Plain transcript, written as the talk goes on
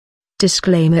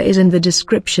Disclaimer is in the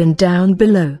description down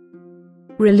below.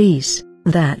 Release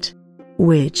That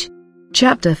Witch.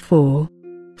 Chapter 4.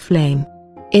 Flame.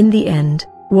 In the end,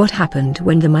 what happened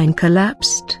when the mine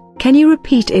collapsed? Can you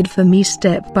repeat it for me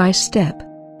step by step?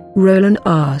 Roland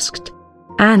asked.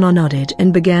 Anna nodded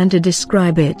and began to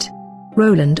describe it.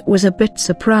 Roland was a bit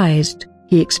surprised.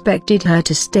 He expected her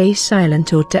to stay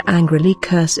silent or to angrily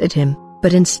curse at him,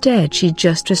 but instead she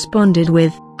just responded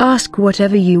with, "Ask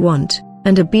whatever you want,"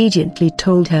 and obediently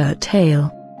told her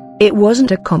tale. It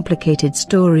wasn't a complicated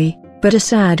story, but a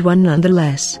sad one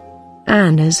nonetheless.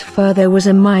 Anna's father was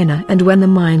a miner, and when the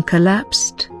mine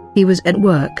collapsed, he was at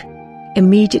work.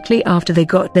 Immediately after they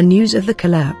got the news of the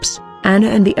collapse, Anna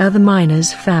and the other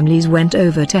miners' families went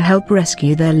over to help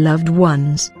rescue their loved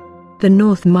ones. The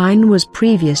North Mine was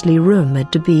previously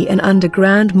rumored to be an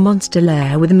underground monster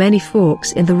lair with many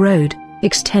forks in the road,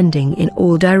 extending in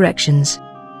all directions.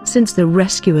 Since the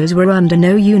rescuers were under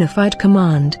no unified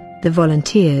command, the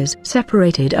volunteers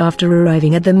separated after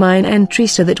arriving at the mine entry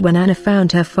so that when Anna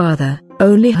found her father,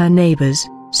 only her neighbors,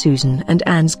 Susan and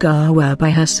Ansgar, were by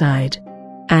her side.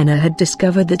 Anna had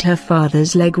discovered that her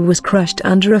father's leg was crushed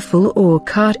under a full ore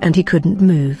cart and he couldn't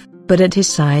move, but at his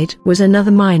side was another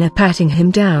miner patting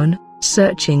him down,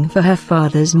 searching for her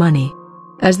father's money.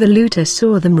 As the looter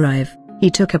saw them arrive, he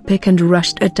took a pick and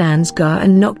rushed at Ansgar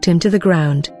and knocked him to the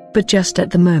ground, but just at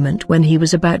the moment when he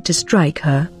was about to strike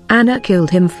her, Anna killed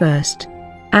him first.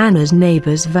 Anna's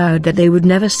neighbors vowed that they would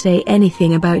never say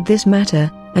anything about this matter,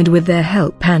 and with their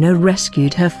help Anna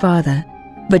rescued her father.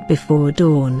 But before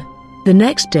dawn the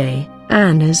next day,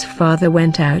 Anna's father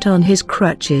went out on his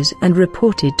crutches and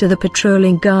reported to the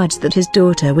patrolling guards that his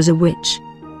daughter was a witch.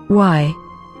 Why?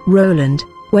 Roland,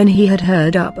 when he had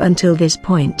heard up until this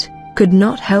point, could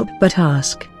not help but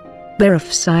ask.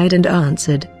 Beruf sighed and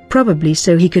answered, probably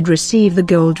so he could receive the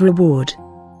gold reward.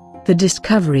 The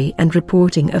discovery and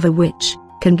reporting of a witch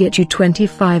can get you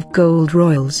 25 gold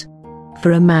royals.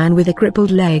 For a man with a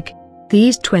crippled leg,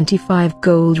 these 25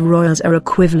 gold royals are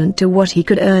equivalent to what he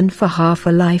could earn for half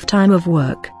a lifetime of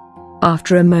work.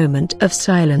 After a moment of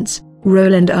silence,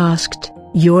 Roland asked,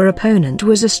 "Your opponent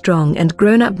was a strong and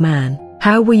grown-up man,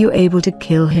 how were you able to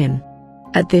kill him?"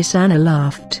 At this Anna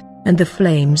laughed, and the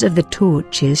flames of the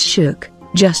torches shook,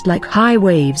 just like high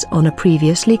waves on a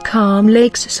previously calm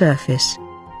lake's surface.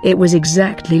 "It was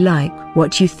exactly like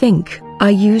what you think.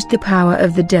 I used the power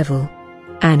of the devil,"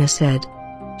 Anna said.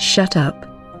 "Shut up,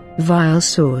 vile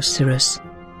sorceress,"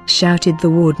 shouted the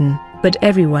warden, but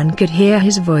everyone could hear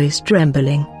his voice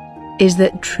trembling. "Is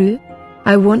that true?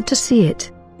 I want to see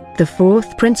it." The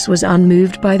fourth prince was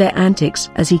unmoved by their antics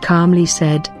as he calmly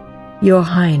said, "Your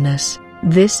Highness,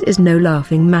 this is no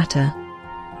laughing matter."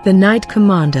 The Knight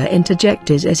Commander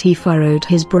interjected as he furrowed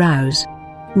his brows.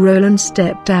 Roland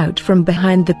stepped out from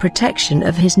behind the protection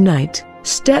of his knight,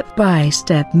 step by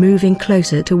step moving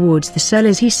closer towards the cell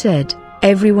as he said,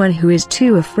 "Everyone who is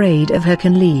too afraid of her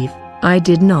can leave. I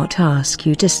did not ask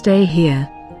you to stay here.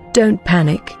 Don't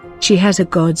panic, she has a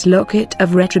god's locket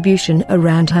of retribution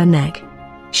around her neck,"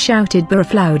 shouted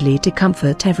Beruf loudly to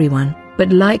comfort everyone,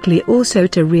 but likely also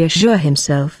to reassure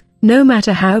himself. No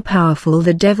matter how powerful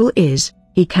the devil is,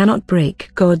 he cannot break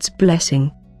God's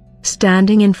blessing.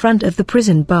 Standing in front of the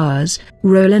prison bars,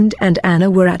 Roland and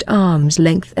Anna were at arm's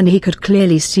length and he could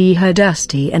clearly see her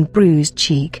dusty and bruised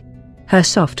cheek. Her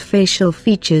soft facial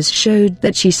features showed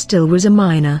that she still was a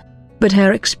minor, but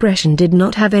her expression did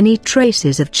not have any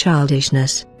traces of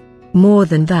childishness. More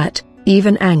than that,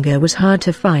 even anger was hard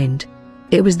to find.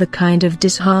 It was the kind of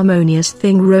disharmonious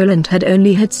thing Roland had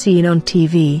only seen on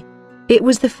TV. It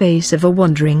was the face of a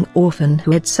wandering orphan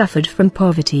who had suffered from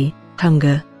poverty,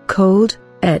 hunger, cold,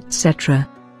 etc.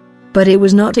 But it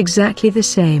was not exactly the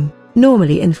same.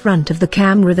 Normally in front of the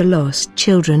camera the lost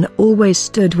children always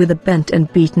stood with a bent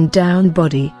and beaten down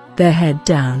body, their head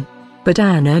down. But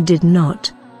Anna did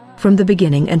not. From the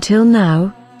beginning until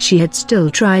now, she had still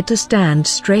tried to stand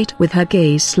straight with her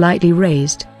gaze slightly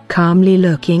raised, calmly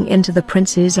looking into the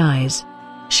prince's eyes.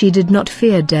 She did not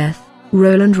fear death,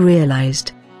 Roland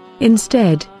realized.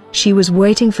 Instead, she was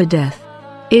waiting for death.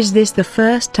 "Is this the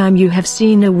first time you have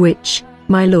seen a witch,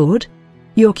 my lord?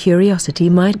 Your curiosity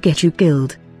might get you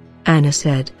killed," Anna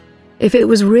said. "If it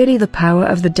was really the power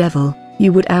of the devil,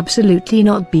 you would absolutely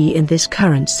not be in this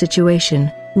current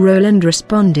situation," Roland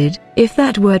responded. "If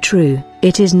that were true,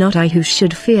 it is not I who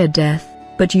should fear death,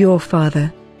 but your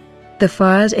father." The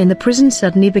fires in the prison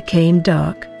suddenly became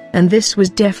dark, and this was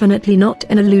definitely not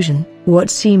an illusion.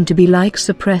 What seemed to be like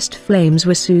suppressed flames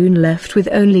were soon left with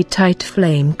only tight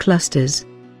flame clusters.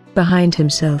 Behind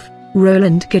himself,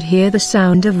 Roland could hear the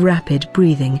sound of rapid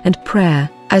breathing and prayer,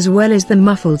 as well as the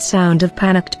muffled sound of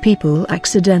panicked people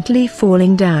accidentally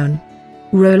falling down.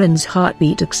 Roland's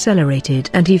heartbeat accelerated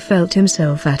and he felt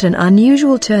himself at an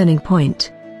unusual turning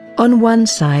point. On one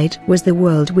side was the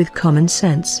world with common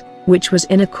sense, which was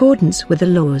in accordance with the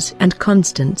laws and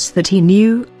constants that he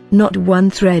knew, not one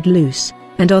thread loose,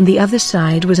 and on the other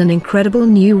side was an incredible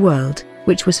new world,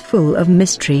 which was full of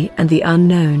mystery and the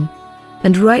unknown.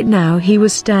 And right now he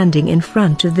was standing in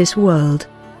front of this world.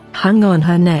 Hung on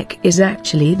her neck is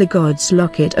actually the god's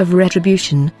locket of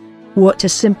retribution. What a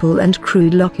simple and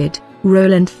crude locket,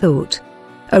 Roland thought.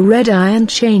 A red iron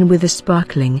chain with a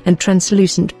sparkling and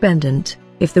translucent pendant.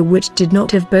 If the witch did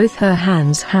not have both her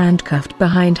hands handcuffed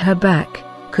behind her back,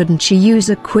 couldn't she use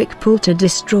a quick pull to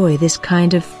destroy this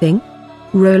kind of thing?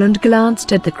 Roland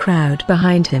glanced at the crowd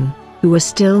behind him, who were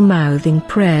still mouthing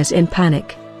prayers in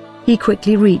panic. He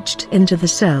quickly reached into the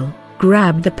cell,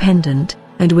 grabbed the pendant,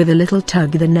 and with a little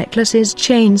tug the necklace's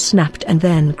chain snapped and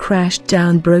then crashed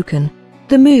down broken.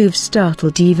 The move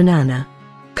startled even Anna.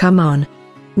 "Come on,"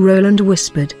 Roland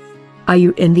whispered. "Are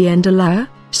you in the end a liar,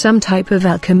 some type of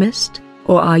alchemist?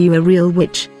 Or are you a real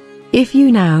witch? If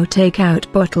you now take out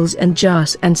bottles and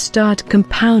jars and start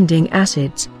compounding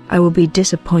acids, I will be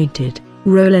disappointed,"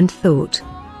 Roland thought.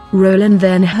 Roland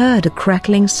then heard a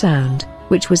crackling sound,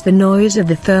 which was the noise of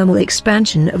the thermal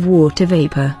expansion of water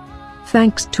vapor.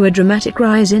 Thanks to a dramatic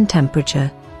rise in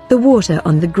temperature, the water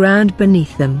on the ground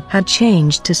beneath them had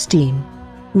changed to steam.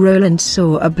 Roland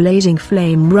saw a blazing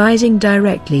flame rising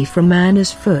directly from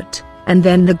Anna's foot, and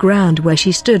then the ground where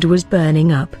she stood was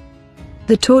burning up.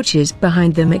 The torches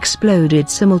behind them exploded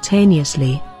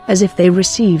simultaneously, as if they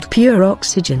received pure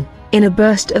oxygen, in a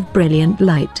burst of brilliant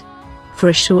light. For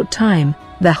a short time,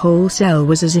 the whole cell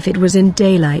was as if it was in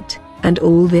daylight, and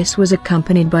all this was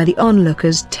accompanied by the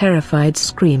onlookers' terrified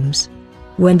screams.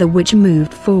 When the witch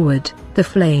moved forward, the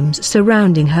flames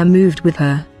surrounding her moved with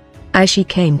her. As she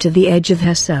came to the edge of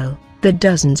her cell, the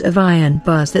dozens of iron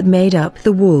bars that made up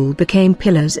the wall became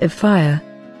pillars of fire.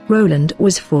 Roland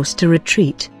was forced to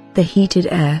retreat. The heated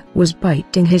air was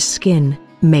biting his skin,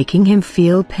 making him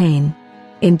feel pain.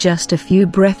 In just a few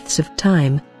breaths of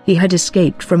time, he had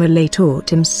escaped from a late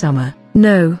autumn summer.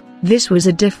 No, this was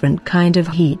a different kind of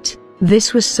heat.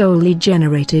 This was solely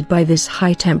generated by this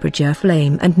high-temperature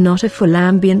flame and not a full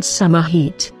ambient summer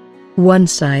heat. One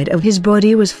side of his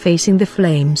body was facing the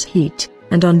flame's heat,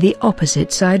 and on the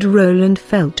opposite side Roland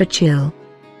felt a chill.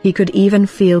 He could even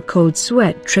feel cold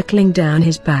sweat trickling down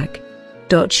his back.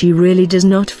 She really does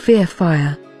not fear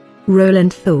fire,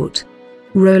 Roland thought.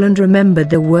 Roland remembered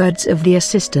the words of the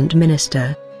assistant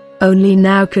minister. Only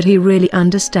now could he really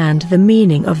understand the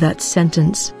meaning of that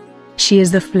sentence. She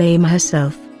is the flame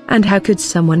herself, and how could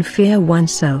someone fear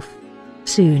oneself?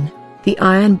 Soon, the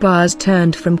iron bars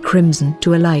turned from crimson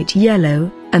to a light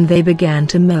yellow, and they began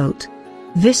to melt.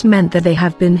 This meant that they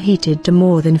have been heated to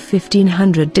more than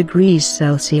 1500 degrees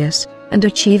Celsius, and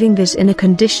achieving this in a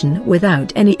condition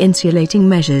without any insulating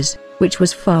measures, which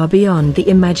was far beyond the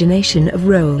imagination of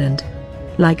Roland.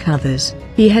 Like others,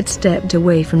 he had stepped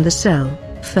away from the cell,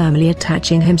 firmly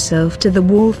attaching himself to the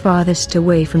wall farthest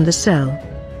away from the cell.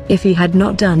 If he had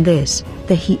not done this,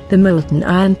 the heat the molten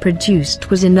iron produced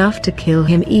was enough to kill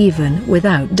him even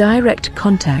without direct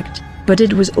contact, but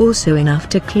it was also enough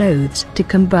to clothes to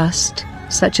combust,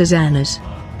 such as Anna's.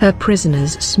 Her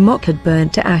prisoner's smock had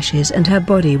burnt to ashes and her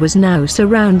body was now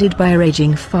surrounded by a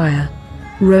raging fire.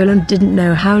 Roland didn't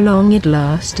know how long it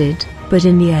lasted, but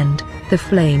in the end, the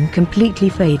flame completely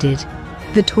faded.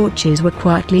 The torches were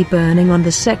quietly burning on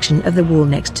the section of the wall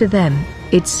next to them.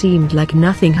 It seemed like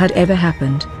nothing had ever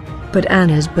happened. But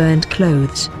Anna's burnt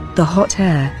clothes, the hot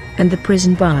air, and the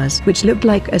prison bars which looked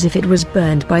like as if it was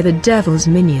burned by the devil's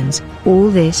minions, all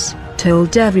this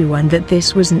told everyone that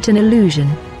this wasn't an illusion.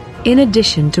 In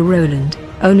addition to Roland,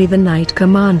 only the Knight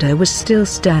Commander was still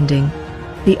standing.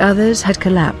 The others had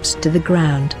collapsed to the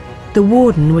ground. The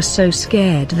warden was so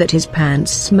scared that his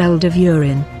pants smelled of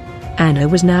urine. Anna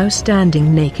was now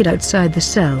standing naked outside the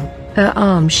cell, her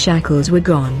arm shackles were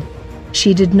gone.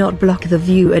 She did not block the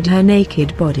view at her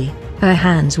naked body, her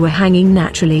hands were hanging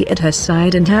naturally at her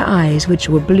side and her eyes, which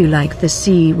were blue like the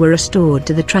sea, were restored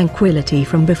to the tranquility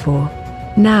from before.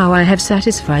 "Now I have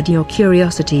satisfied your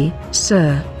curiosity,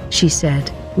 sir," she said.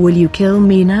 "Will you kill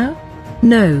me now?"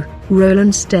 "No."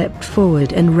 Roland stepped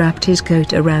forward and wrapped his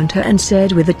coat around her and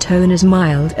said with a tone as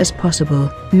mild as possible,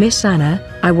 "Miss Anna,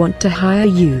 I want to hire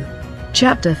you."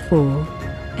 Chapter 4.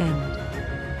 End.